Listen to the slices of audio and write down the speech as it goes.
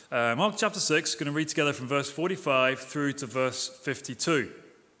Mark chapter 6, going to read together from verse 45 through to verse 52.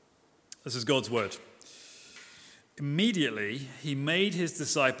 This is God's word. Immediately, he made his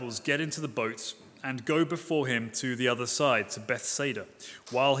disciples get into the boat and go before him to the other side, to Bethsaida,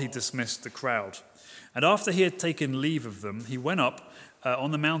 while he dismissed the crowd. And after he had taken leave of them, he went up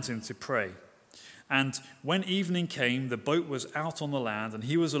on the mountain to pray. And when evening came, the boat was out on the land, and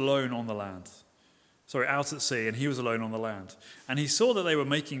he was alone on the land. Out at sea, and he was alone on the land. And he saw that they were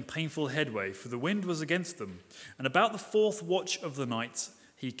making painful headway, for the wind was against them. And about the fourth watch of the night,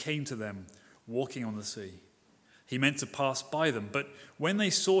 he came to them, walking on the sea. He meant to pass by them, but when they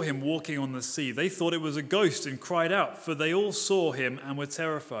saw him walking on the sea, they thought it was a ghost and cried out, for they all saw him and were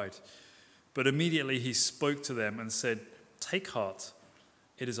terrified. But immediately he spoke to them and said, "Take heart,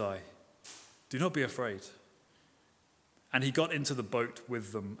 it is I. Do not be afraid." And he got into the boat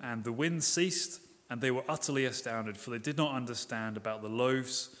with them, and the wind ceased, and they were utterly astounded, for they did not understand about the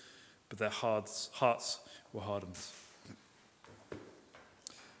loaves, but their hearts were hardened.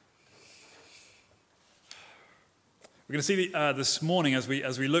 We're going to see this morning, as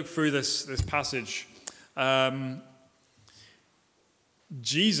we look through this passage,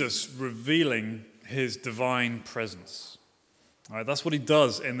 Jesus revealing his divine presence. All right, that's what he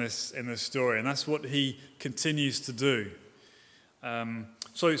does in this story, and that's what he continues to do.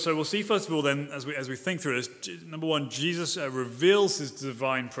 So we'll see first of all then, as we think through this, number one, Jesus reveals his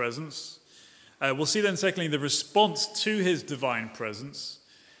divine presence. We'll see then secondly the response to his divine presence,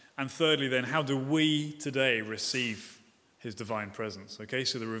 and thirdly then how do we today receive his divine presence? Okay,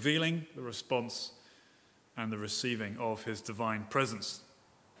 so the revealing, the response, and the receiving of his divine presence.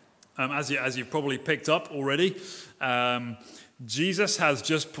 As you've probably picked up already, Jesus has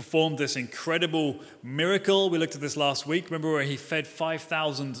just performed this incredible miracle. We looked at this last week. Remember where he fed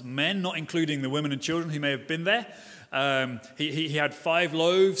 5,000 men, not including the women and children who may have been there. He had 5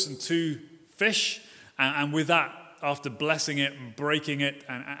 loaves and 2 fish, and with that, after blessing it and breaking it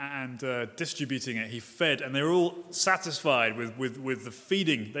and distributing it, he fed, and they were all satisfied with the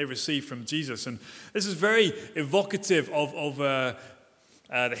feeding they received from Jesus. And this is very evocative of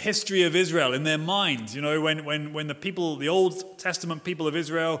the history of Israel in their minds. You know, when the Old Testament people of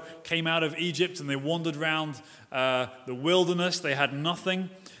Israel came out of Egypt and they wandered around the wilderness, they had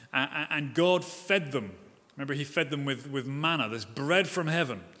nothing, and God fed them. Remember, he fed them with manna, this bread from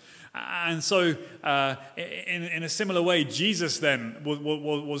heaven. And so, in a similar way, Jesus then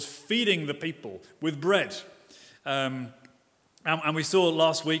was feeding the people with bread. And we saw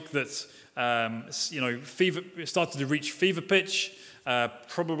last week that fever started to reach fever pitch.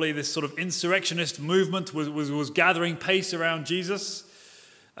 Probably this sort of insurrectionist movement was gathering pace around Jesus.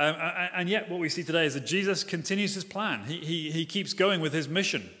 And yet what we see today is that Jesus continues his plan. He keeps going with his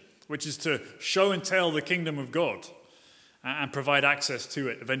mission, which is to show and tell the kingdom of God and provide access to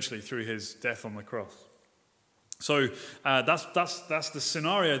it eventually through his death on the cross. So that's the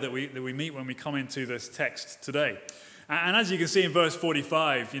scenario that we meet when we come into this text today. And as you can see in verse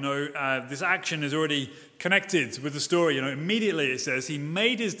 45, this action is already connected with the story. Immediately it says he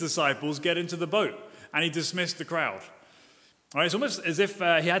made his disciples get into the boat and he dismissed the crowd. All right, it's almost as if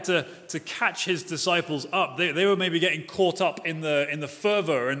he had to catch his disciples up. They were maybe getting caught up in the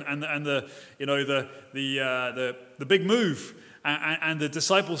fervor and the big move, and the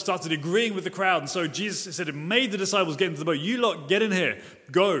disciples started agreeing with the crowd. And so Jesus said, "It made the disciples get into the boat. You lot, get in here.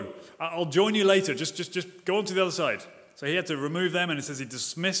 Go. I'll join you later. Just go on to the other side." So he had to remove them, and it says he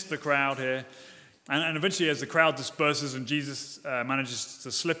dismissed the crowd here. And eventually, as the crowd disperses and Jesus manages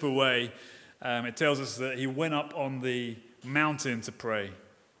to slip away, it tells us that he went up on the mountain to pray.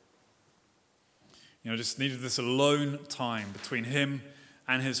 Just needed this alone time between him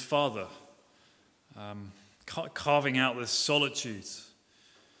and his Father, carving out this solitude.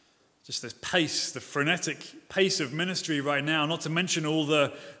 Just this pace, the frenetic pace of ministry right now, not to mention all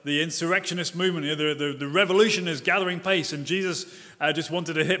the insurrectionist movement. The revolution is gathering pace, and Jesus just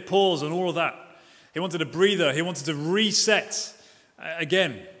wanted to hit pause on all of that. He wanted a breather. He wanted to reset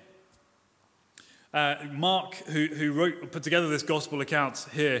again. Mark, who put together this gospel account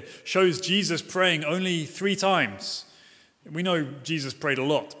here, shows Jesus praying only 3 times. We know Jesus prayed a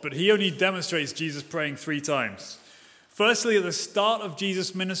lot, but he only demonstrates Jesus praying 3 times. Firstly, at the start of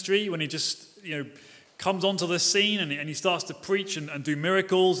Jesus' ministry, when he just comes onto the scene and he starts to preach and do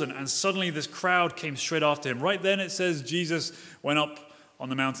miracles, and suddenly this crowd came straight after him. Right then it says Jesus went up on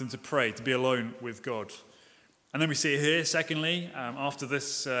the mountain to pray, to be alone with God. And then we see it here, secondly, after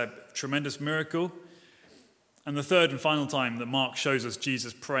this tremendous miracle. And the third and final time that Mark shows us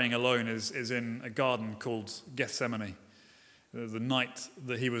Jesus praying alone is in a garden called Gethsemane, the night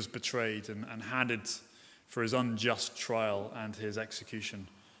that he was betrayed and handed for his unjust trial and his execution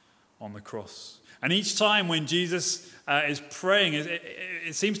on the cross. And each time when Jesus is praying,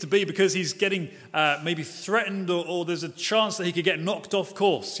 it seems to be because he's getting maybe threatened or there's a chance that he could get knocked off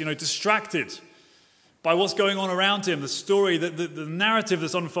course, distracted by what's going on around him, the story, the narrative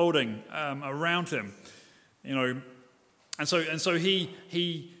that's unfolding around him. And so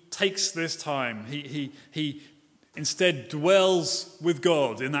he takes this time. He instead dwells with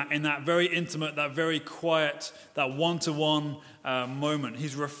God in that very intimate, that very quiet, that one-to-one moment.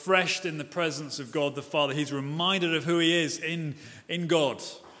 He's refreshed in the presence of God the Father. He's reminded of who he is in God,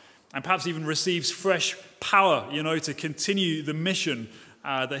 and perhaps even receives fresh power, to continue the mission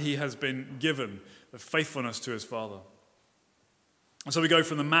that he has been given, the faithfulness to his Father. And so we go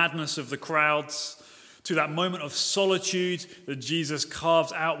from the madness of the crowds to that moment of solitude that Jesus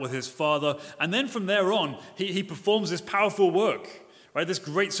carves out with his Father. And then from there on, he performs this powerful work, right? This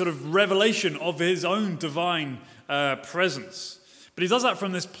great sort of revelation of his own divine presence. But he does that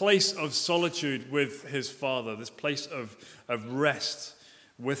from this place of solitude with his Father, this place of rest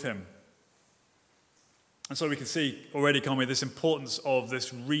with him. And so we can see already, can't we, this importance of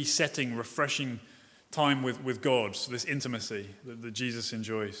this resetting, refreshing time with God, so this intimacy that Jesus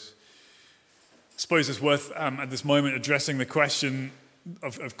enjoys. I suppose it's worth, at this moment, addressing the question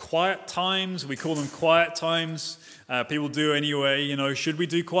of quiet times. We call them quiet times. People do anyway. Should we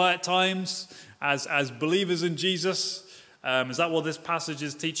do quiet times as believers in Jesus? Is that what this passage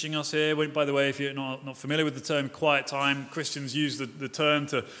is teaching us here? By the way, if you're not familiar with the term quiet time, Christians use the term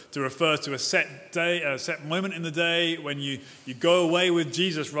to refer to a set day, a set moment in the day when you go away with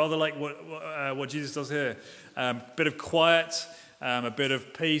Jesus, rather like what Jesus does here. A bit of quiet, a bit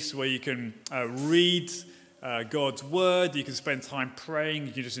of peace where you can read God's word, you can spend time praying,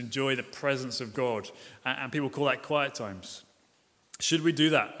 you can just enjoy the presence of God. And people call that quiet times. Should we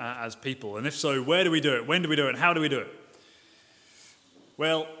do that as people? And if so, where do we do it? When do we do it? And how do we do it?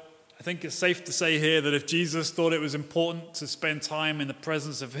 Well, I think it's safe to say here that if Jesus thought it was important to spend time in the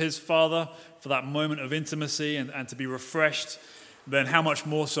presence of his Father for that moment of intimacy and to be refreshed, then how much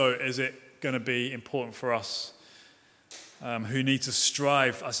more so is it going to be important for us who need to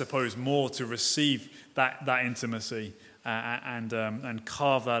strive, I suppose, more to receive that intimacy and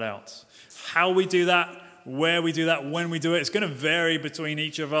carve that out. How we do that, where we do that, when we do it, it's going to vary between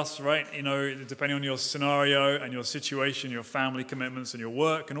each of us, right? Depending on your scenario and your situation, your family commitments and your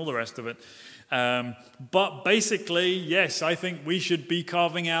work and all the rest of it. But basically, yes, I think we should be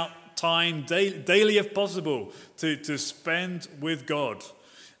carving out time daily if possible to spend with God.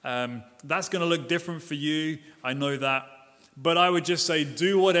 That's going to look different for you, I know that. But I would just say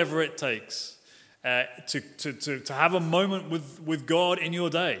do whatever it takes to have a moment with God in your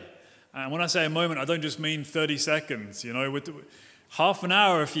day. And when I say a moment, I don't just mean 30 seconds, half an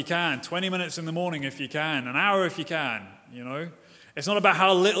hour if you can, 20 minutes in the morning if you can, an hour if you can, It's not about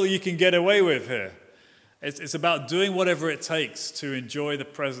how little you can get away with here. It's about doing whatever it takes to enjoy the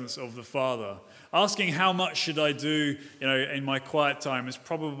presence of the Father. Asking how much should I do, in my quiet time is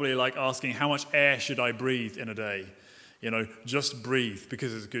probably like asking how much air should I breathe in a day. Just breathe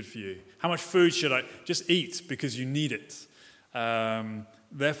because it's good for you. How much food should I just eat because you need it?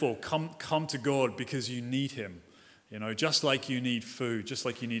 Therefore, come to God because you need him. Just like you need food, just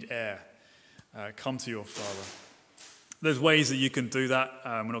like you need air. Come to your Father. There's ways that you can do that.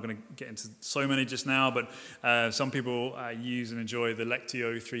 We're not going to get into so many just now, but some people use and enjoy the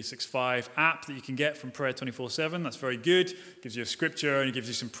Lectio 365 app that you can get from Prayer 24/7. That's very good. It gives you a scripture and it gives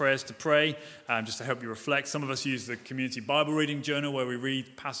you some prayers to pray, just to help you reflect. Some of us use the community Bible reading journal where we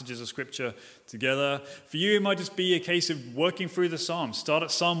read passages of scripture together. For you, it might just be a case of working through the Psalms. Start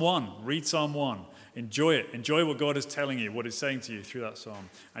at Psalm 1, read Psalm 1. Enjoy it. Enjoy what God is telling you, what he's saying to you through that psalm.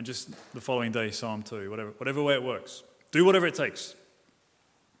 And just the following day, Psalm 2, whatever way it works. Do whatever it takes.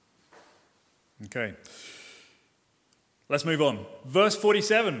 Okay. Let's move on. Verse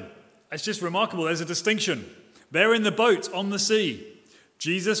 47. It's just remarkable. There's a distinction. They're in the boat on the sea.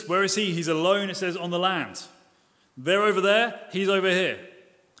 Jesus, where is he? He's alone, it says, on the land. They're over there. He's over here.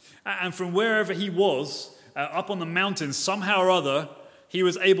 And from wherever he was, up on the mountain, somehow or other, he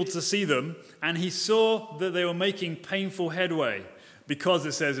was able to see them. And he saw that they were making painful headway. Because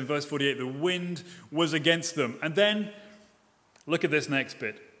it says in verse 48, the wind was against them. And then, look at this next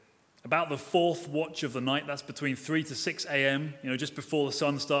bit. About the fourth watch of the night, that's between 3 to 6 a.m., just before the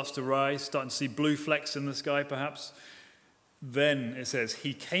sun starts to rise, starting to see blue flecks in the sky perhaps. Then it says,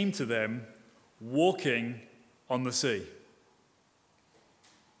 he came to them walking on the sea.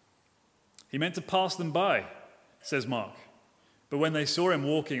 He meant to pass them by, says Mark. But when they saw him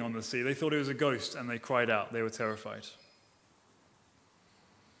walking on the sea, they thought it was a ghost and they cried out. They were terrified.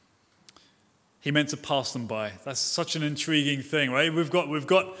 He meant to pass them by. That's such an intriguing thing, right? We've got.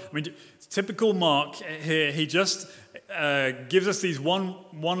 I mean, typical Mark here. He just gives us these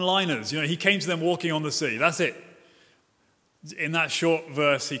one-liners. He came to them walking on the sea. That's it. In that short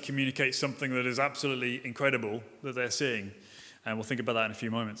verse, he communicates something that is absolutely incredible that they're seeing, and we'll think about that in a few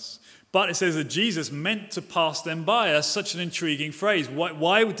moments. But it says that Jesus meant to pass them by. That's such an intriguing phrase.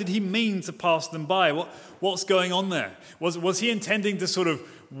 Why did he mean to pass them by? What's going on there? Was he intending to sort of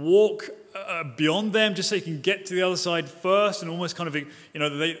walk beyond them just so he can get to the other side first and almost kind of,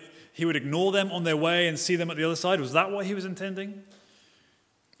 he would ignore them on their way and see them at the other side? Was that what he was intending?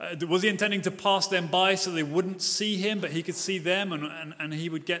 Was he intending to pass them by so they wouldn't see him, but he could see them and he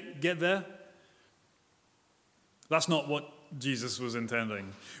would get there? That's not what Jesus was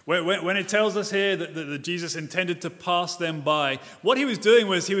intending. When it tells us here that Jesus intended to pass them by, what he was doing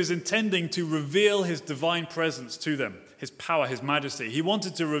was he was intending to reveal his divine presence to them, his power, his majesty. He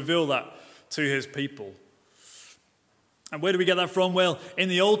wanted to reveal that to his people. And where do we get that from? Well, in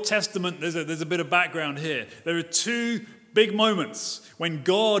the Old Testament, there's a bit of background here. There are two big moments when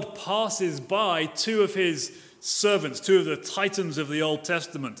God passes by two of his servants, two of the titans of the Old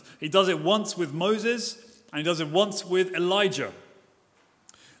Testament. He does it once with Moses, and he does it once with Elijah.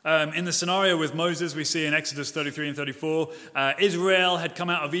 In the scenario with Moses, we see in Exodus 33 and 34, Israel had come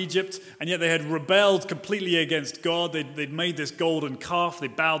out of Egypt, and yet they had rebelled completely against God. They'd made this golden calf. They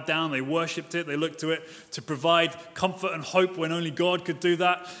bowed down. They worshipped it. They looked to it to provide comfort and hope when only God could do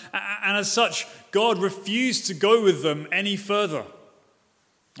that. And as such, God refused to go with them any further.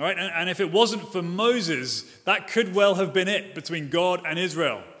 All right? And if it wasn't for Moses, that could well have been it between God and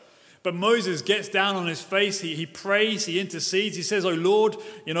Israel. But Moses gets down on his face, he prays, he intercedes, he says, "Oh Lord,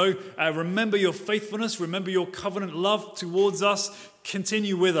 remember your faithfulness, remember your covenant love towards us,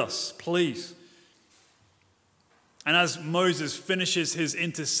 continue with us, please." And as Moses finishes his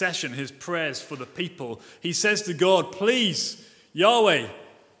intercession, his prayers for the people, he says to God, "Please, Yahweh,"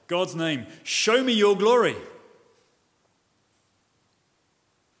 God's name, "show me your glory."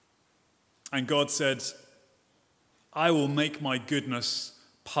 And God said, "I will make my goodness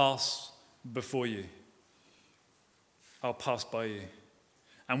pass before you. I'll pass by you.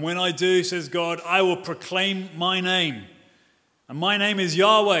 And when I do," says God, "I will proclaim my name. And my name is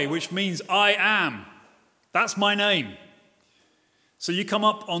Yahweh, which means I am." That's my name. So you come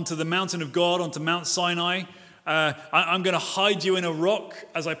up onto the mountain of God, onto Mount Sinai. I'm going to hide you in a rock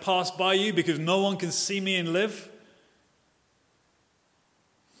as I pass by you because no one can see me and live.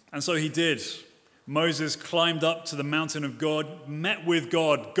 And so he did. Moses climbed up to the mountain of God, met with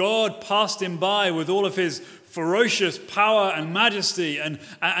God. God passed him by with all of his ferocious power and majesty and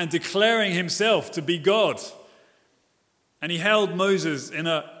declaring himself to be God. And he held Moses in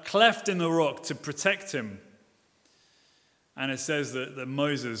a cleft in the rock to protect him. And it says that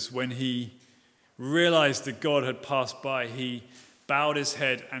Moses, when he realized that God had passed by, he bowed his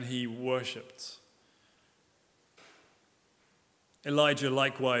head and he worshipped. Elijah,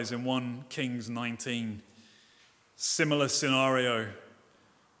 likewise, in 1 Kings 19, similar scenario.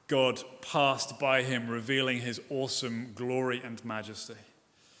 God passed by him, revealing his awesome glory and majesty.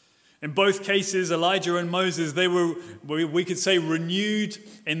 In both cases, Elijah and Moses, they were, we could say, renewed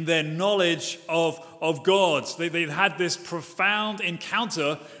in their knowledge of God. They'd had this profound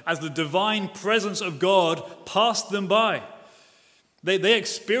encounter as the divine presence of God passed them by. They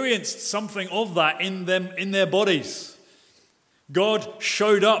experienced something of that in their bodies. God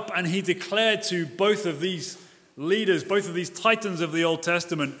showed up and he declared to both of these leaders, both of these titans of the Old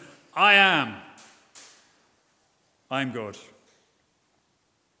Testament, "I am God."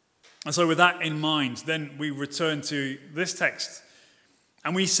 And so with that in mind, then we return to this text.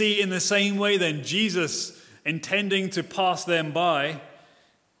 And we see in the same way then Jesus intending to pass them by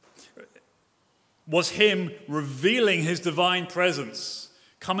was him revealing his divine presence,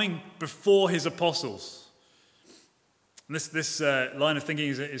 coming before his apostles. This line of thinking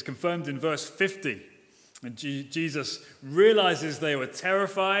is confirmed in verse 50. And Jesus realizes they were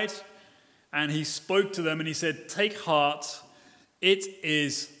terrified, and he spoke to them and he said, "Take heart, it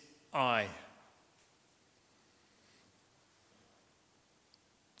is I."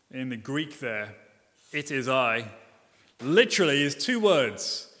 In the Greek there, "it is I," literally is two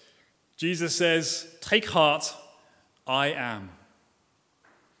words. Jesus says, "Take heart, I am."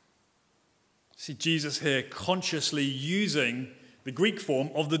 See Jesus here consciously using the Greek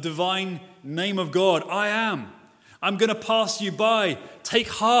form of the divine name of God. "I am. I'm going to pass you by. Take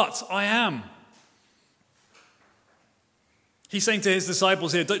heart, I am." He's saying to his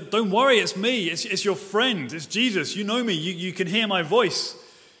disciples here, don't worry, it's me. It's your friend. It's Jesus. You know me. You can hear my voice.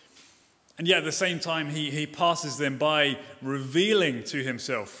 And yet at the same time, he passes them by revealing to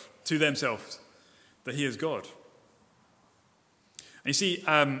themselves that he is God. And you see,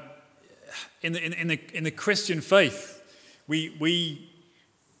 in the Christian faith, we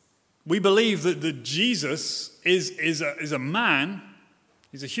believe that Jesus is a man.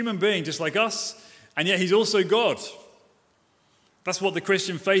 He's a human being just like us, and yet he's also God. That's what the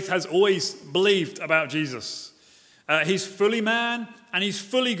Christian faith has always believed about Jesus. He's fully man and he's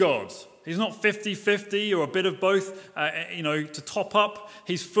fully God. He's not 50-50 or a bit of both, to top up.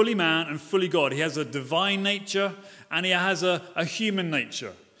 He's fully man and fully God. He has a divine nature and he has a human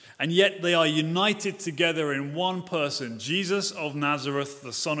nature. And yet they are united together in one person, Jesus of Nazareth,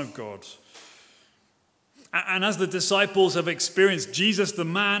 the Son of God. And as the disciples have experienced, Jesus, the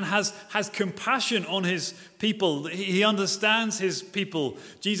man, has compassion on his people. He understands his people.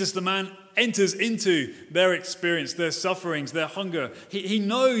 Jesus, the man, enters into their experience, their sufferings, their hunger. He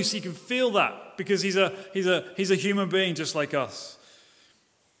knows, he can feel that because he's a human being just like us.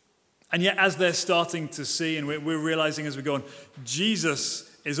 And yet as they're starting to see, and we're realizing as we go on, Jesus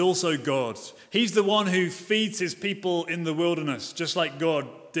is also God. He's the one who feeds his people in the wilderness, just like God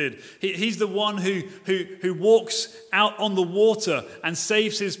did. He's the one who walks out on the water and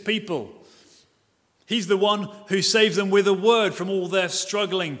saves his people. He's the one who saves them with a word from all their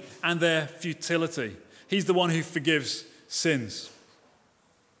struggling and their futility. He's the one who forgives sins.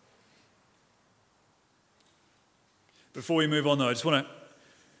 Before we move on, though, I just want to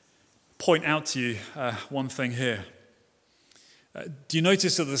point out to you one thing here. Do you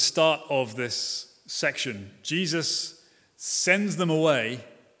notice at the start of this section, Jesus sends them away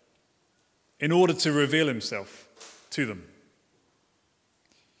in order to reveal himself to them?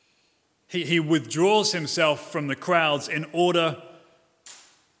 He withdraws himself from the crowds in order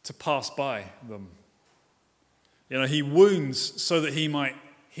to pass by them. He wounds so that he might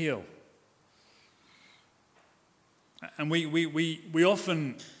heal. And we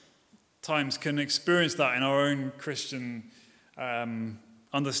often times can experience that in our own Christian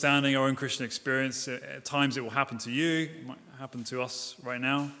understanding, our own Christian experience. At times it will happen to you, it might happen to us right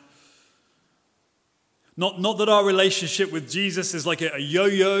now. Not that our relationship with Jesus is like a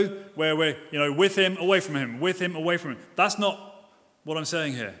yo-yo where we're with him, away from him, with him, away from him. That's not what I'm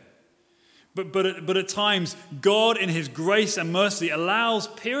saying here. But at times, God in his grace and mercy allows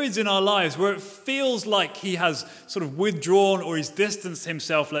periods in our lives where it feels like he has sort of withdrawn or he's distanced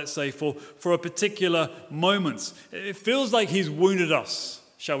himself, let's say, for a particular moment. It feels like he's wounded us,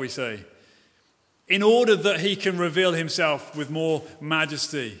 shall we say, in order that he can reveal himself with more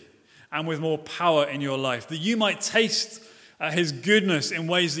majesty and with more power in your life, that you might taste his goodness in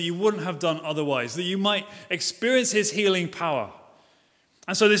ways that you wouldn't have done otherwise, that you might experience his healing power.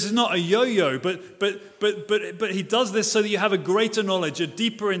 And so this is not a yo-yo, but he does this so that you have a greater knowledge, a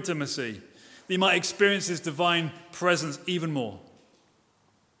deeper intimacy, that you might experience his divine presence even more.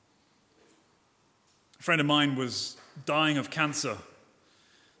 A friend of mine was dying of cancer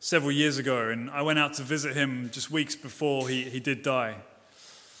several years ago, and I went out to visit him just weeks before he did die.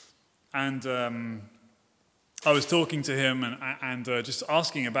 And I was talking to him and just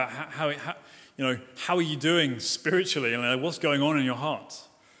asking about how are you doing spiritually, and what's going on in your heart?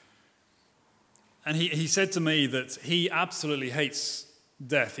 And he said to me that he absolutely hates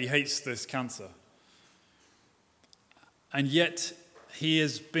death. He hates this cancer. And yet he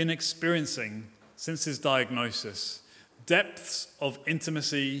has been experiencing, since his diagnosis, depths of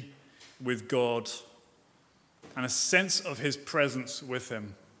intimacy with God and a sense of his presence with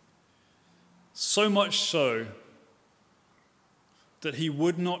him. So much so that he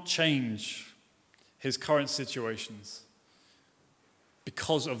would not change his current situations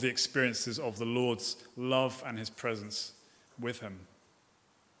because of the experiences of the Lord's love and his presence with him.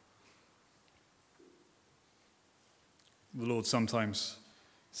 The Lord sometimes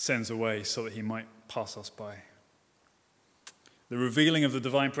sends away so that he might pass us by. The revealing of the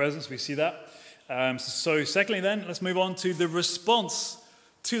divine presence, we see that. So secondly then, let's move on to the response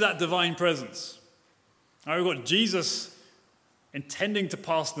to that divine presence. Now we've got Jesus intending to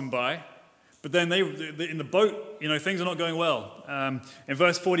pass them by, but then they in the boat, things are not going well. In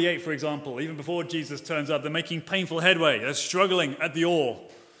verse 48, for example, even before Jesus turns up, they're making painful headway. They're struggling at the oar,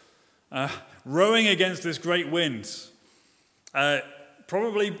 rowing against this great wind.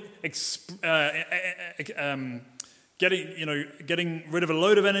 Probably getting rid of a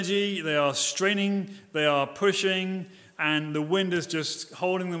load of energy. They are straining, they are pushing, and the wind is just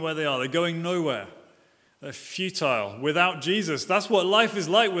holding them where they are. They're going nowhere. They're futile without Jesus. That's what life is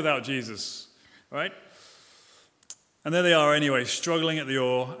like without Jesus, right? And there they are anyway, struggling at the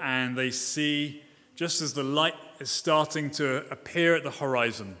oar, and they see, just as the light is starting to appear at the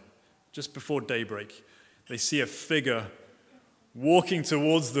horizon, just before daybreak, they see a figure walking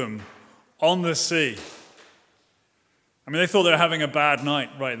towards them on the sea. I mean, they thought they were having a bad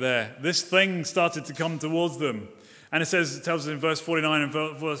night right there. This thing started to come towards them. And it tells us in verse 49 and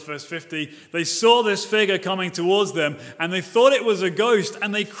verse 50, they saw this figure coming towards them, and they thought it was a ghost,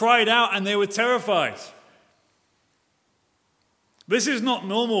 and they cried out, and they were terrified. This is not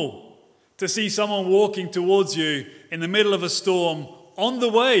normal to see someone walking towards you in the middle of a storm on the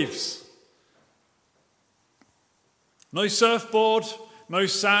waves. No surfboard, no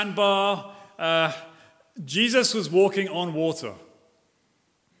sandbar. Jesus was walking on water.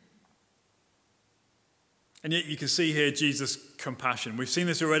 And yet you can see here Jesus' compassion. We've seen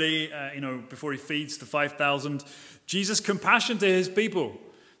this already, before he feeds the 5,000. Jesus' compassion to his people,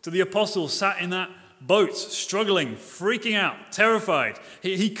 to the apostles sat in that boat, struggling, freaking out, terrified.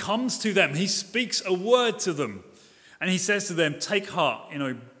 He comes to them. He speaks a word to them. And he says to them, take heart,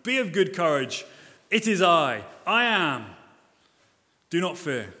 be of good courage. It is I am. Do not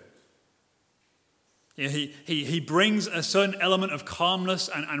fear. He brings a certain element of calmness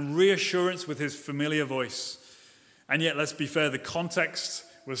and reassurance with his familiar voice. And yet, let's be fair, the context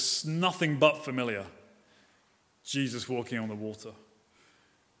was nothing but familiar. Jesus walking on the water.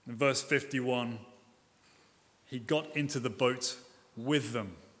 In verse 51, he got into the boat with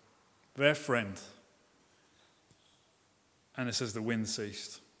them, their friend. And it says the wind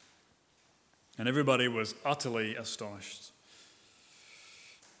ceased. And everybody was utterly astonished.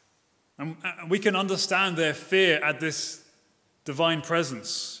 And we can understand their fear at this divine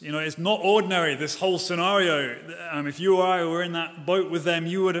presence. It's not ordinary, this whole scenario. If you or I were in that boat with them,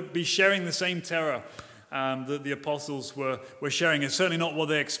 you would be sharing the same terror that the apostles were sharing. It's certainly not what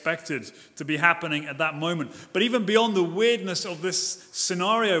they expected to be happening at that moment. But even beyond the weirdness of this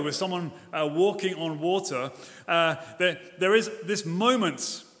scenario with someone walking on water, there is this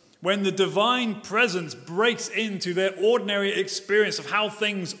moment when the divine presence breaks into their ordinary experience of how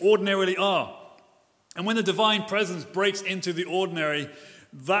things ordinarily are. And when the divine presence breaks into the ordinary,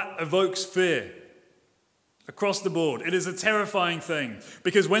 that evokes fear across the board. It is a terrifying thing,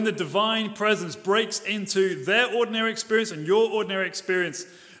 because when the divine presence breaks into their ordinary experience and your ordinary experience,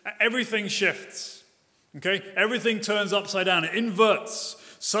 everything shifts. Okay? Everything turns upside down. It inverts.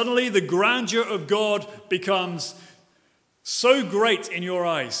 Suddenly the grandeur of God becomes so great in your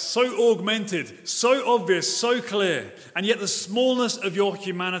eyes, so augmented, so obvious, so clear, and yet the smallness of your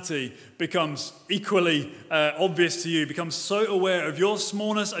humanity becomes equally obvious to you, becomes so aware of your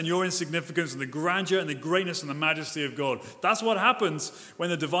smallness and your insignificance and the grandeur and the greatness and the majesty of God. That's what happens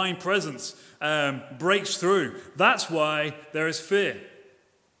when the divine presence breaks through. That's why there is fear.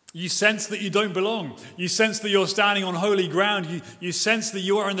 You sense that you don't belong. You sense that you're standing on holy ground. You sense that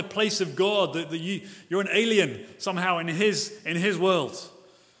you are in the place of God, that you're an alien somehow in His world.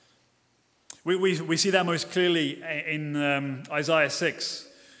 We see that most clearly in Isaiah 6,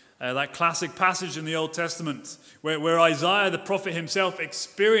 that classic passage in the Old Testament, where Isaiah, the prophet himself,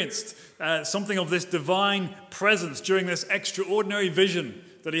 experienced something of this divine presence during this extraordinary vision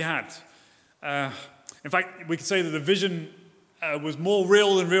that he had. In fact, we could say that the vision was more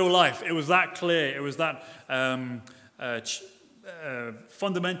real than real life. It was that clear. It was that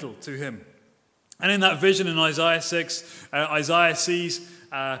fundamental to him. And in that vision in Isaiah 6, Isaiah sees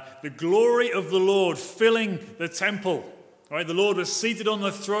the glory of the Lord filling the temple. Right? The Lord was seated on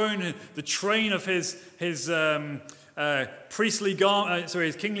the throne. The train of his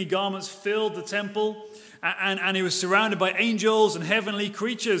kingly garments filled the temple. And he was surrounded by angels and heavenly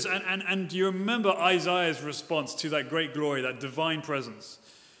creatures. And you remember Isaiah's response to that great glory, that divine presence.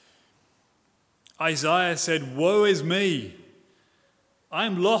 Isaiah said, "Woe is me. I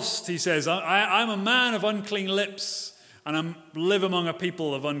am lost," he says. I'm a man of unclean lips, and I live among a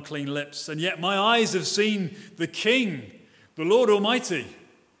people of unclean lips. And yet my eyes have seen the King, the Lord Almighty.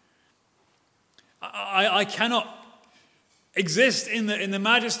 I cannot exist in the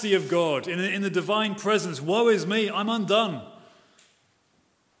majesty of God, in the divine presence. Woe is me, I'm undone.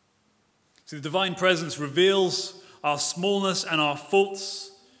 So the divine presence reveals our smallness and our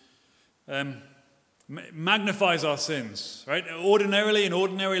faults, magnifies our sins. Right? Ordinarily, in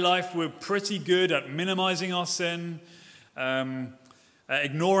ordinary life, we're pretty good at minimizing our sin,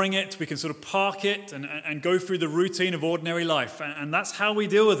 ignoring it. We can sort of park it and go through the routine of ordinary life, and that's how we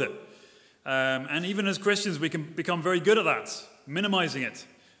deal with it. And even as Christians, we can become very good at that, minimizing it.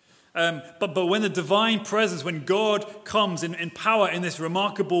 But when the divine presence, when God comes in power in this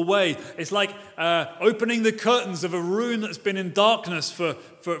remarkable way, it's like opening the curtains of a room that's been in darkness for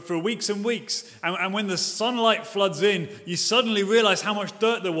weeks and weeks. And when the sunlight floods in, you suddenly realize how much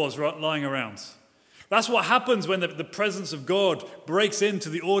dirt there was lying around. That's what happens when the presence of God breaks into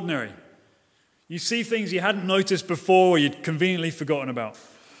the ordinary. You see things you hadn't noticed before or you'd conveniently forgotten about.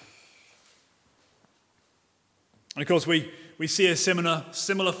 And of course, we see a similar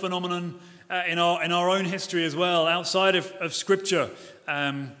phenomenon in our own history as well, outside of Scripture.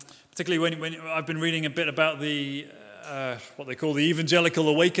 Particularly when I've been reading a bit about the what they call the evangelical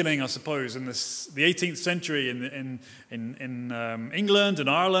awakening, I suppose, in the 18th century in England and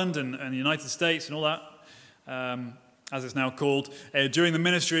Ireland and the United States and all that, as it's now called, during the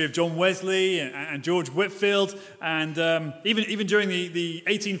ministry of John Wesley and George Whitefield, and even during the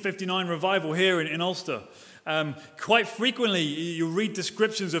 1859 revival here in Ulster. Quite frequently, you read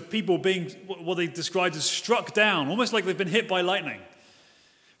descriptions of people being what they described as struck down, almost like they've been hit by lightning,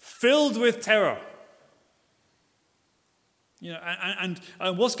 filled with terror. You know,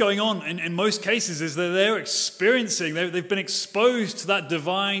 and what's going on in most cases is that they've been exposed to that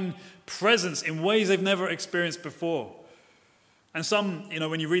divine presence in ways they've never experienced before. And some,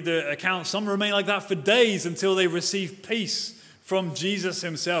 when you read the account, some remain like that for days until they receive peace from Jesus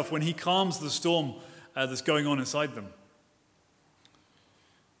himself when he calms the storm that's going on inside them.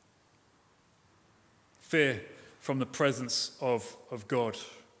 Fear from the presence of God.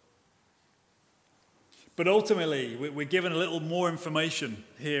 But ultimately, we're given a little more information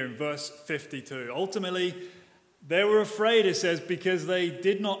here in verse 52. Ultimately, they were afraid, it says, because they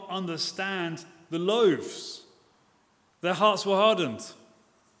did not understand the loaves. Their hearts were hardened.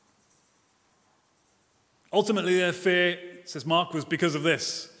 Ultimately, their fear, says Mark, was because of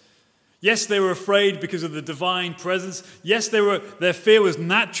this. Yes, they were afraid because of the divine presence. Yes, their fear was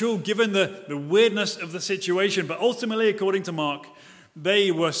natural given the weirdness of the situation. But ultimately, according to Mark,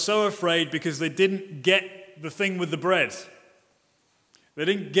 they were so afraid because they didn't get the thing with the bread. They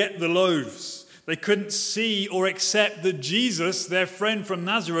didn't get the loaves. They couldn't see or accept that Jesus, their friend from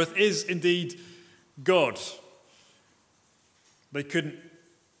Nazareth, is indeed God. They couldn't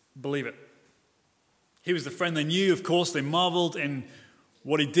believe it. He was the friend they knew, of course. They marveled in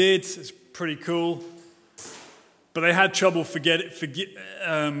what he did. It's pretty cool. But they had trouble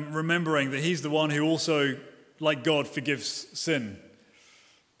remembering that he's the one who also, like God, forgives sin.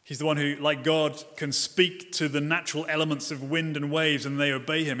 He's the one who, like God, can speak to the natural elements of wind and waves and they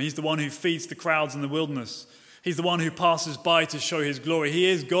obey him. He's the one who feeds the crowds in the wilderness. He's the one who passes by to show his glory. He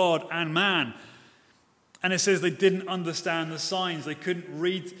is God and man. And it says they didn't understand the signs. They couldn't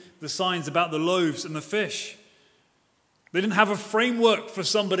read the signs about the loaves and the fish. They didn't have a framework for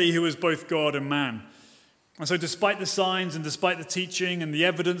somebody who was both God and man. And so despite the signs and despite the teaching and the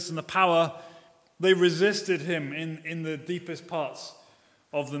evidence and the power, they resisted him in the deepest parts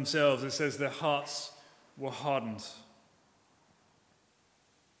of themselves. It says their hearts were hardened.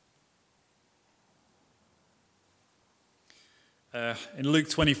 In Luke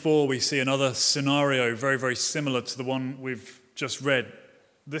 24, we see another scenario very, very similar to the one we've just read.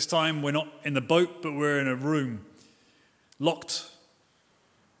 This time, we're not in the boat, but we're in a room, locked.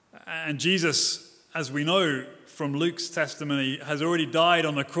 And Jesus, as we know from Luke's testimony, has already died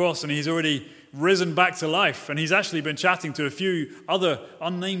on the cross and he's already risen back to life. And he's actually been chatting to a few other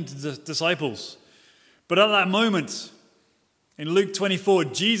unnamed disciples. But at that moment, in Luke 24,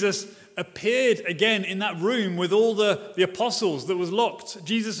 Jesus appeared again in that room with all the apostles that was locked.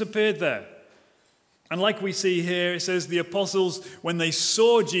 Jesus appeared there. And like we see here, it says the apostles, when they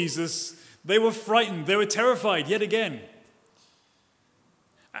saw Jesus, they were frightened. They were terrified yet again.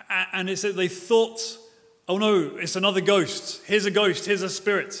 And it said they thought, oh no, it's another ghost. Here's a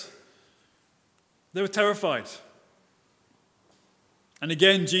spirit. They were terrified. And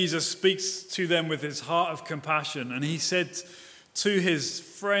again, Jesus speaks to them with his heart of compassion. And he said to his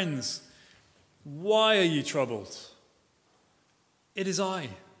friends, why are you troubled? It is I.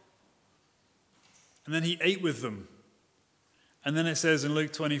 And then he ate with them. And then it says in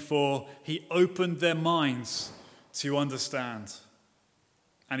Luke 24, he opened their minds to understand.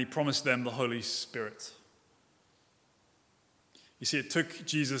 And he promised them the Holy Spirit. You see, it took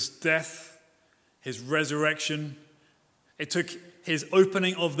Jesus' death, his resurrection, it took his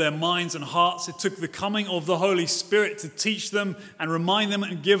opening of their minds and hearts, it took the coming of the Holy Spirit to teach them and remind them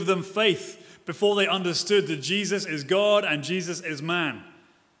and give them faith before they understood that Jesus is God and Jesus is man.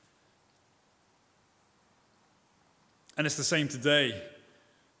 And it's the same today,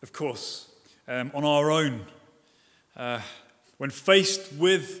 of course, on our own. When faced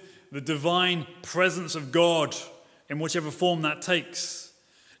with the divine presence of God, in whichever form that takes,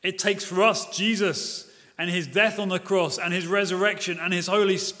 it takes for us Jesus and his death on the cross and his resurrection and his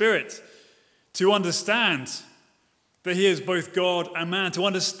Holy Spirit to understand that he is both God and man, to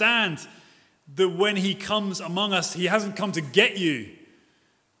understand that when he comes among us, he hasn't come to get you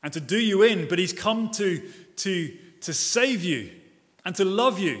and to do you in, but he's come to save you and to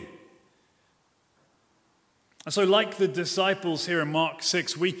love you. And so like the disciples here in Mark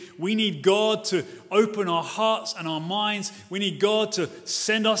 6, we need God to open our hearts and our minds. We need God to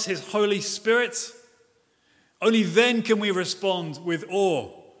send us his Holy Spirit. Only then can we respond with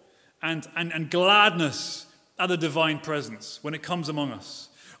awe and gladness at the divine presence when it comes among us.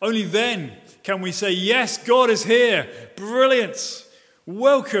 Only then can we say, yes, God is here. Brilliant.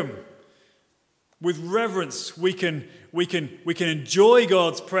 Welcome. With reverence, we can enjoy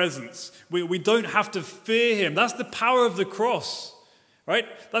God's presence. We don't have to fear him. That's the power of the cross, right?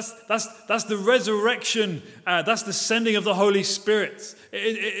 That's the resurrection. That's the sending of the Holy Spirit.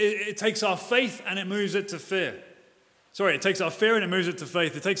 It takes our faith and it moves it to fear. Sorry, it takes our fear and it moves it to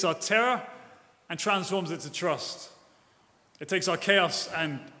faith. It takes our terror and transforms it to trust. It takes our chaos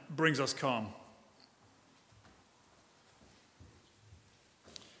and brings us calm.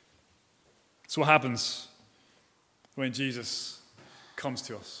 So what happens when Jesus comes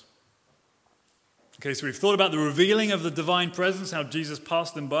to us? Okay, so we've thought about the revealing of the divine presence, how Jesus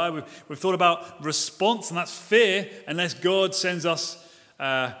passed them by. We've thought about response, and that's fear, unless God sends us,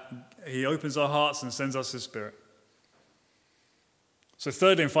 he opens our hearts and sends us his Spirit. So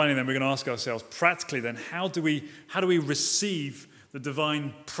thirdly and finally then, we're going to ask ourselves, practically then, how do we receive the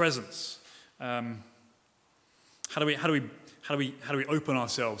divine presence? How do we open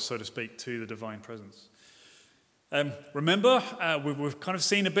ourselves, so to speak, to the divine presence? Remember, we've kind of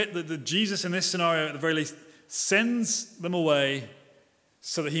seen a bit that Jesus in this scenario, at the very least, sends them away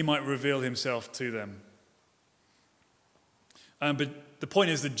so that he might reveal himself to them. But the point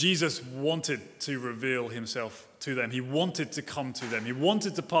is that Jesus wanted to reveal himself to them. He wanted to come to them. He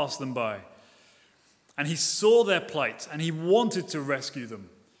wanted to pass them by. And he saw their plight, and he wanted to rescue them.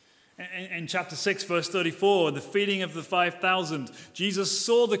 In chapter 6, verse 34, the feeding of the 5,000, Jesus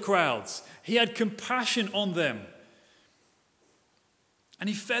saw the crowds. He had compassion on them. And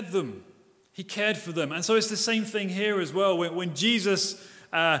he fed them. He cared for them. And so it's the same thing here as well. When Jesus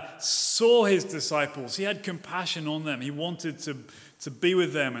saw his disciples, he had compassion on them. He wanted to be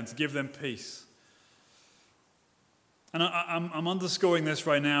with them and to give them peace. And I'm underscoring this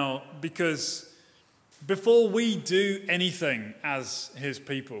right now because before we do anything as his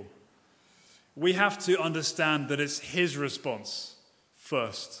people, we have to understand that it's his response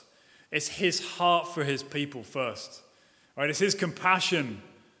first. It's his heart for his people first. Right? It's his compassion.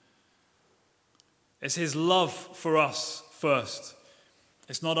 It's his love for us first.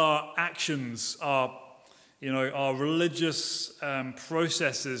 It's not our actions, our religious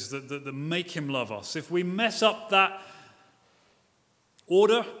processes that make him love us. If we mess up that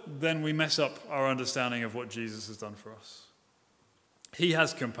order, then we mess up our understanding of what Jesus has done for us. He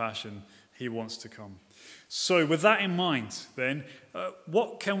has compassion. He wants to come. So with that in mind, then,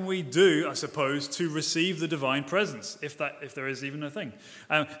 what can we do, I suppose, to receive the divine presence, if there is even a thing?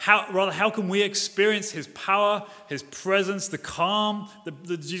 How can we experience his power, his presence, the calm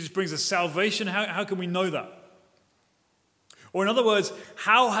that Jesus brings, the salvation? How can we know that? Or in other words,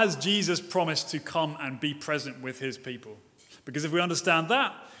 how has Jesus promised to come and be present with his people? Because if we understand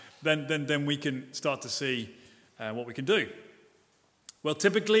that, then we can start to see what we can do. Well,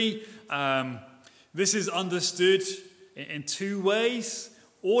 typically, this is understood in two ways: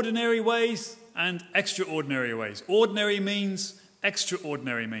 ordinary ways and extraordinary ways. Ordinary means,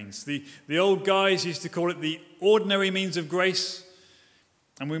 extraordinary means. The old guys used to call it the ordinary means of grace,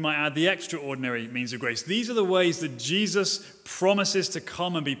 and we might add the extraordinary means of grace. These are the ways that Jesus promises to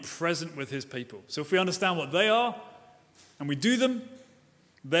come and be present with his people. So if we understand what they are and we do them,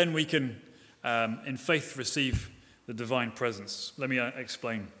 then we can, in faith, receive the divine presence. Let me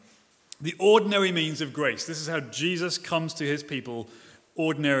explain. The ordinary means of grace. This is how Jesus comes to his people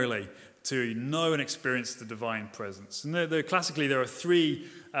ordinarily to know and experience the divine presence. And classically, there are three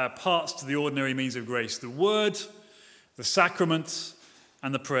parts to the ordinary means of grace: the word, the sacrament,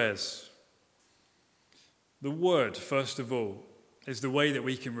 and the prayers. The word, first of all, is the way that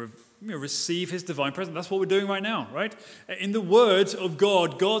we can receive his divine presence. That's what we're doing right now, right? In the word of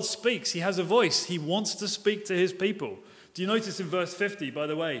God, God speaks. He has a voice. He wants to speak to his people. Do you notice in verse 50, by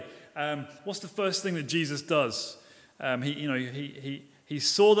the way, what's the first thing that Jesus does? He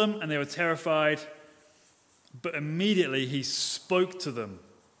saw them and they were terrified, but immediately he spoke to them.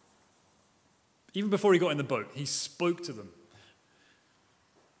 Even before he got in the boat, he spoke to them.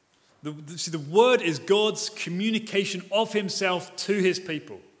 The word is God's communication of himself to his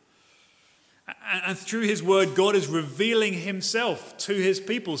people. And through his word, God is revealing himself to his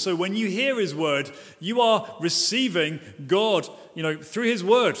people. So when you hear his word, you are receiving God, through his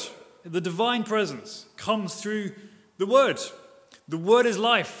word. The divine presence comes through the word. The word is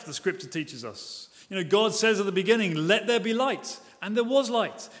life, the scripture teaches us. God says at the beginning, let there be light. and there was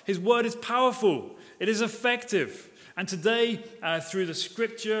light. His word is powerful. It is effective. And today, through the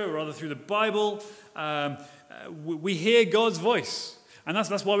scripture, or rather through the Bible, we hear God's voice. And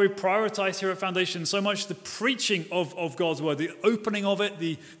that's why we prioritize here at Foundation so much the preaching of God's word, the opening of it,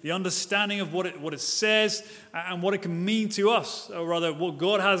 the understanding of what it says, and what it can mean to us, or rather what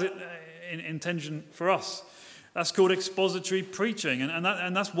God has in intention for us. That's called expository preaching.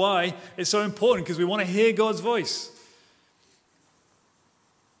 And that's why it's so important, because we want to hear God's voice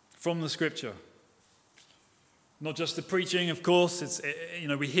from the scripture. Not just the preaching, of course.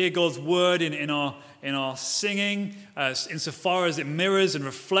 We hear God's word in our singing, insofar as it mirrors and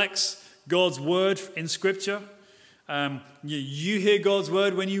reflects God's word in Scripture. You hear God's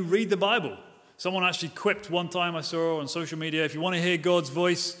word when you read the Bible. Someone actually quipped one time I saw on social media, if you want to hear God's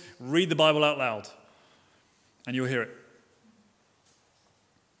voice, read the Bible out loud, and you'll hear it.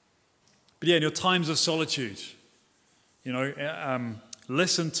 But in your times of solitude,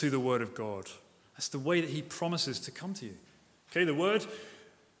 listen to the word of God. That's the way that he promises to come to you. Okay, the word,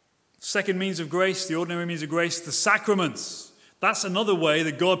 second means of grace, the ordinary means of grace, the sacraments. That's another way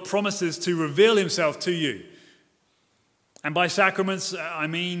that God promises to reveal himself to you. And by sacraments, I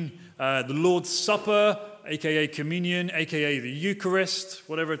mean the Lord's Supper, aka communion, aka the Eucharist,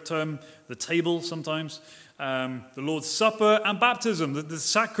 whatever term, the table sometimes, the Lord's Supper, and baptism, the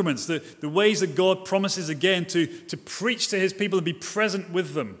sacraments, the ways that God promises again to preach to his people and be present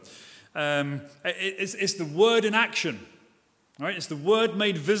with them. It's the word in action, right? It's the word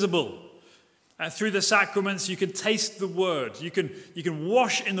made visible. Through the sacraments, you can taste the word. You can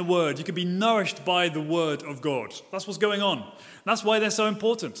wash in the word. You can be nourished by the word of God. That's what's going on. That's why they're so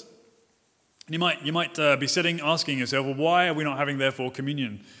important. And you might be sitting asking yourself, well, why are we not having, therefore,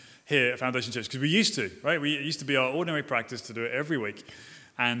 communion here at Foundation Church? Because we used to, right? It used to be our ordinary practice to do it every week.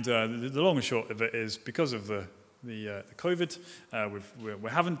 And the long and short of it is because of the COVID, we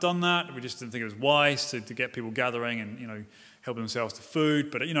haven't done that. We just didn't think it was wise to get people gathering and help themselves to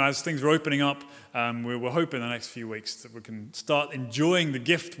food. But as things are opening up, we're hoping the next few weeks that we can start enjoying the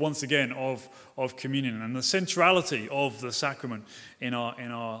gift once again of communion and the centrality of the sacrament in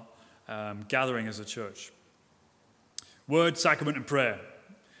our gathering as a church. Word, sacrament, and prayer.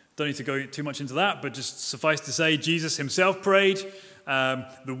 Don't need to go too much into that, but just suffice to say, Jesus himself prayed.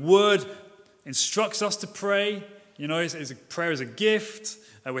 The word instructs us to pray. Prayer is a gift.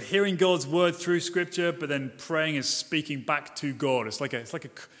 We're hearing God's word through Scripture, but then praying is speaking back to God. It's like a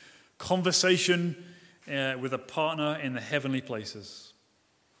conversation with a partner in the heavenly places.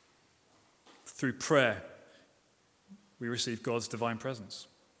 Through prayer, we receive God's divine presence.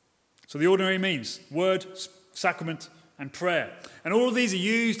 So the ordinary means word, sacrament, and prayer. And all of these are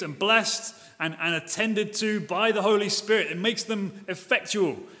used and blessed and attended to by the Holy Spirit. It makes them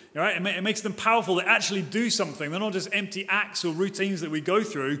effectual. Right? It makes them powerful. They actually do something. They're not just empty acts or routines that we go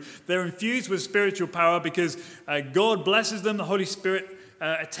through. They're infused with spiritual power because God blesses them. The Holy Spirit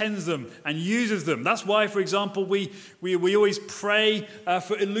attends them and uses them. That's why, for example, we always pray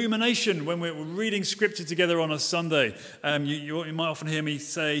for illumination when we're reading Scripture together on a Sunday. You might often hear me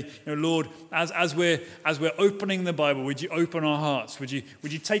say, Lord, as we're opening the Bible, would you open our hearts? Would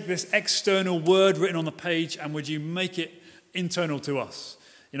you take this external word written on the page and would you make it internal to us?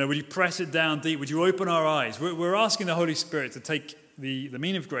 Would you press it down deep? Would you open our eyes? We're asking the Holy Spirit to take the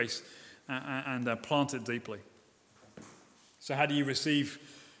meaning of grace and plant it deeply. So how do you receive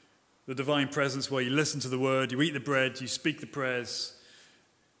the divine presence? Well, you listen to the word, you eat the bread, you speak the prayers.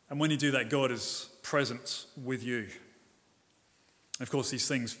 And when you do that, God is present with you. Of course, these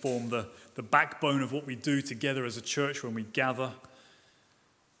things form the backbone of what we do together as a church when we gather.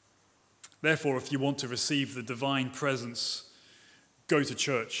 Therefore, if you want to receive the divine presence, go to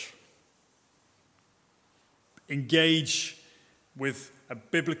church. Engage with a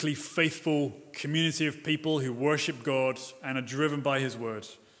biblically faithful community of people who worship God and are driven by his word.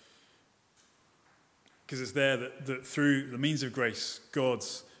 Because it's there that through the means of grace,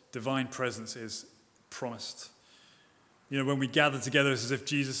 God's divine presence is promised. When we gather together, it's as if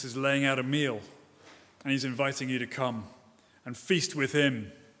Jesus is laying out a meal and he's inviting you to come and feast with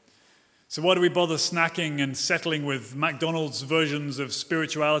him. So why do we bother snacking and settling with McDonald's versions of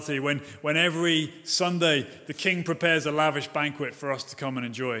spirituality when every Sunday the King prepares a lavish banquet for us to come and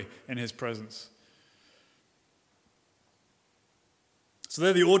enjoy in his presence? So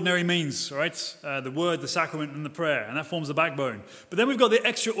they're the ordinary means, right? The word, the sacrament, and the prayer, and that forms the backbone. But then we've got the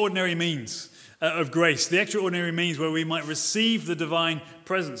extraordinary means of grace, the extraordinary means where we might receive the divine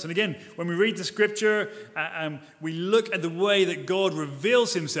presence. And again, when we read the Scripture, we look at the way that God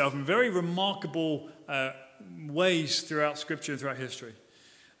reveals himself in very remarkable ways throughout Scripture and throughout history.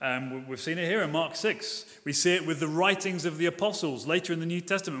 We've seen it here in Mark 6. We see it with the writings of the apostles later in the New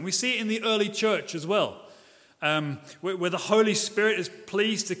Testament. We see it in the early church as well, where the Holy Spirit is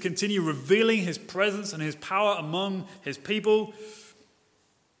pleased to continue revealing his presence and his power among his people.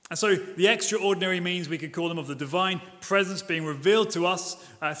 And so the extraordinary means, we could call them, of the divine presence being revealed to us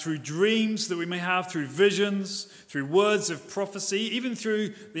through dreams that we may have, through visions, through words of prophecy, even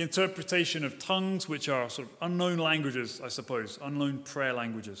through the interpretation of tongues, which are sort of unknown languages, I suppose, unknown prayer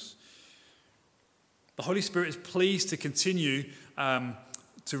languages. The Holy Spirit is pleased to continue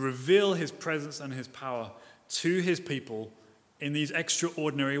to reveal his presence and his power to his people in these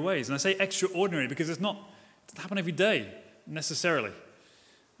extraordinary ways. And I say extraordinary because it doesn't happen every day necessarily.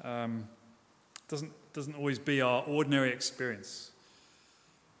 Doesn't always be our ordinary experience.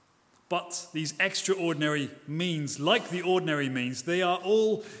 But these extraordinary means, like the ordinary means, they are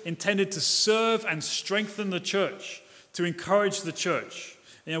all intended to serve and strengthen the church, to encourage the church.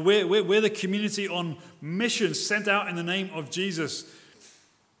 You know, we're the community on mission sent out in the name of Jesus.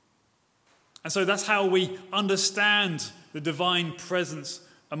 And so that's how we understand the divine presence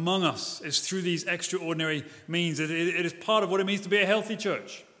among us, is through these extraordinary means. It is part of what it means to be a healthy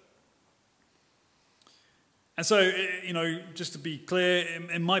church. And so, just to be clear,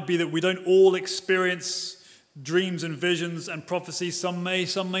 it might be that we don't all experience dreams and visions and prophecies. Some may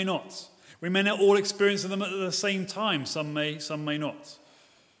not. We may not all experience them at the same time. Some may not.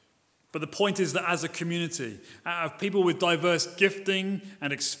 But the point is that as a community, of people with diverse gifting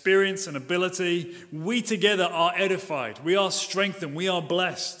and experience and ability, we together are edified. We are strengthened. We are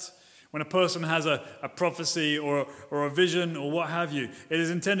blessed. When a person has a prophecy or a vision or what have you, it is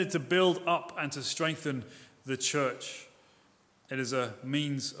intended to build up and to strengthen the church. It is a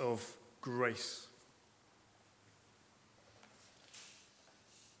means of grace.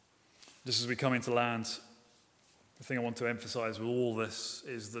 Just as we come into land, the thing I want to emphasize with all this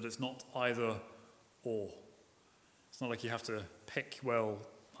is that it's not either or. It's not like you have to pick, well,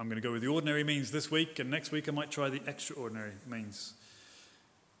 I'm going to go with the ordinary means this week, and next week I might try the extraordinary means.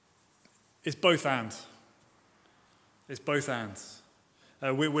 It's both and. It's both and.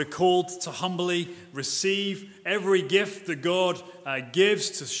 We're called to humbly receive every gift that God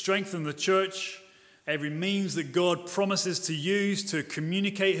gives to strengthen the church, every means that God promises to use to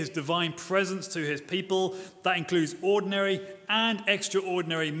communicate his divine presence to his people. That includes ordinary and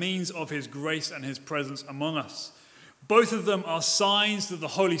extraordinary means of his grace and his presence among us. Both of them are signs that the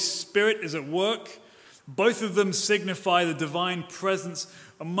Holy Spirit is at work. Both of them signify the divine presence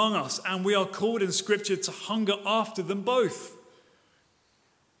among us, and we are called in Scripture to hunger after them both.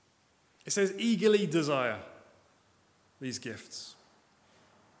 It says, eagerly desire these gifts.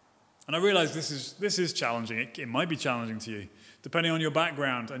 And I realize this is challenging. It might be challenging to you, depending on your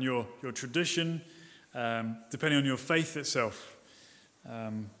background and your tradition, depending on your faith itself.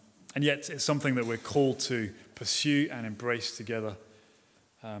 And yet it's something that we're called to pursue and embrace together,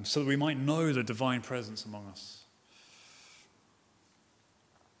 so that we might know the divine presence among us.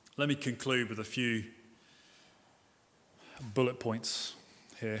 Let me conclude with a few bullet points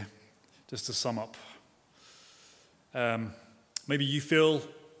here, just to sum up. Maybe you feel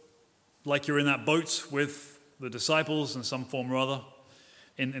like you're in that boat with the disciples in some form or other,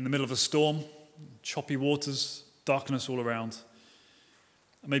 in the middle of a storm, choppy waters, darkness all around.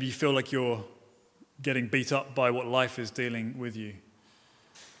 Maybe you feel like you're getting beat up by what life is dealing with you.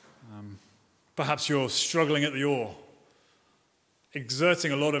 Perhaps you're struggling at the oar,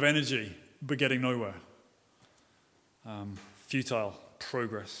 exerting a lot of energy, but getting nowhere. Futile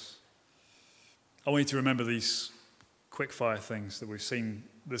progress. I want you to remember these quick-fire things that we've seen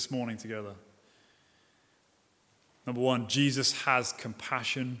this morning together. Number one, Jesus has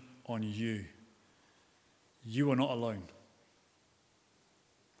compassion on you. You are not alone.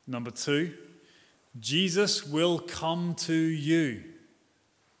 Number two, Jesus will come to you.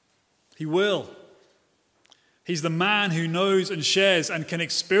 He will. He's the man who knows and shares and can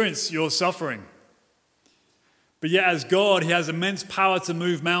experience your suffering. But yet as God, he has immense power to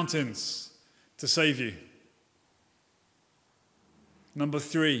move mountains to save you. Number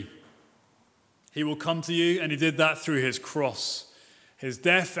three, he will come to you, and he did that through his cross, his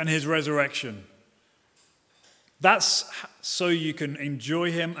death and his resurrection. That's so you can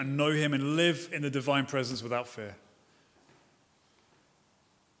enjoy him and know him and live in the divine presence without fear.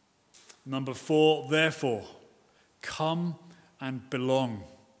 Number four, therefore, come and belong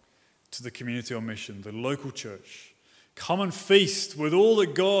to the community on mission, the local church. Come and feast with all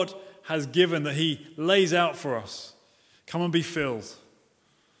that God has given, that he lays out for us. Come and be filled.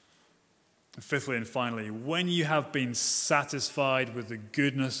 And fifthly and finally, when you have been satisfied with the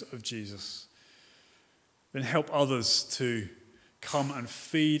goodness of Jesus, then help others to come and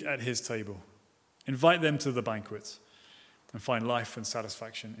feed at his table. Invite them to the banquet and find life and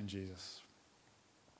satisfaction in Jesus.